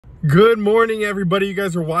Good morning, everybody. You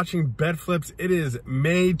guys are watching Bet Flips. It is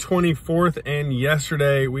May 24th, and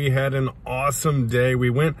yesterday we had an awesome day.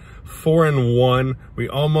 We went 4-1. We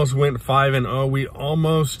almost went 5-0. We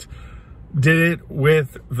almost did it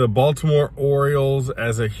with the Baltimore Orioles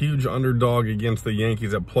as a huge underdog against the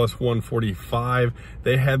Yankees at plus 145.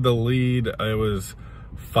 They had the lead. It was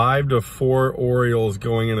 5-4 Orioles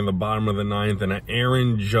going into the bottom of the ninth, and an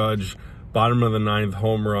Aaron Judge bottom of the ninth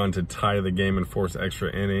home run to tie the game and force extra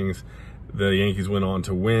innings. The Yankees went on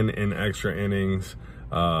to win in extra innings.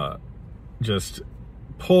 Just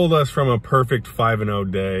pulled us from a perfect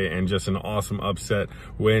 5-0 day and just an awesome upset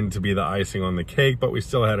win to be the icing on the cake, but we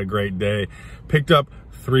still had a great day. Picked up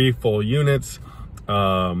 3 full units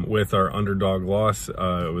with our underdog loss.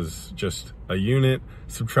 It was just a unit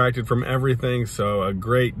subtracted from everything, so a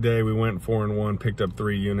great day. We went 4-1, picked up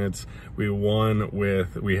 3 units. We won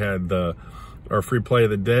with, we had our free play of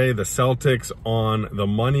the day, the Celtics on the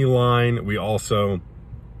money line. We also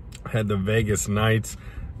had the Vegas Knights.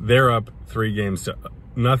 They're up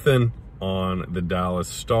 3-0 on the Dallas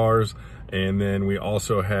Stars. And then we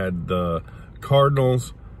also had the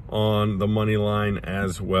Cardinals on the money line,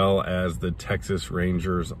 as well as the Texas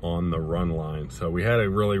Rangers on the run line. So we had a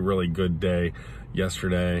really, really good day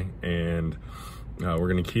yesterday, and we're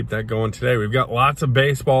going to keep that going today. We've got lots of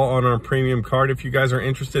baseball on our premium card. If you guys are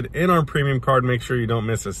interested in our premium card, make sure you don't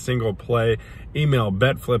miss a single play. Email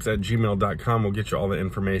betflips@gmail.com. We'll get you all the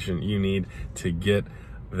information you need to get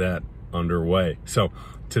that underway. So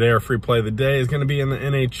today our free play of the day is going to be in the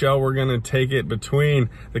NHL. We're going to take it between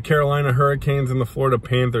the Carolina Hurricanes and the Florida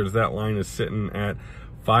Panthers. That line is sitting at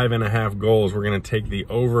 5.5 goals. We're going to take the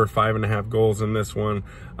over 5.5 goals in this one.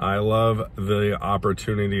 I love the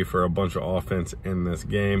opportunity for a bunch of offense in this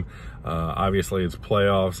game. Obviously it's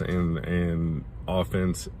playoffs, and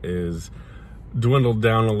offense is dwindled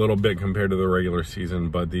down a little bit compared to the regular season,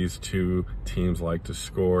 but these two teams like to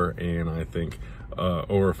score, and I think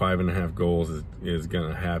over 5.5 goals is going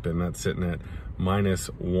to happen. That's sitting at minus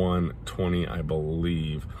 120, I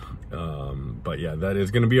believe. But yeah, that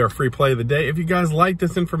is going to be our free play of the day. If you guys like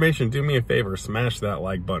this information, do me a favor, smash that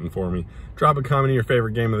like button for me. Drop a comment on your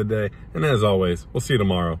favorite game of the day. And as always, we'll see you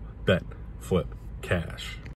tomorrow. Bet, flip, cash.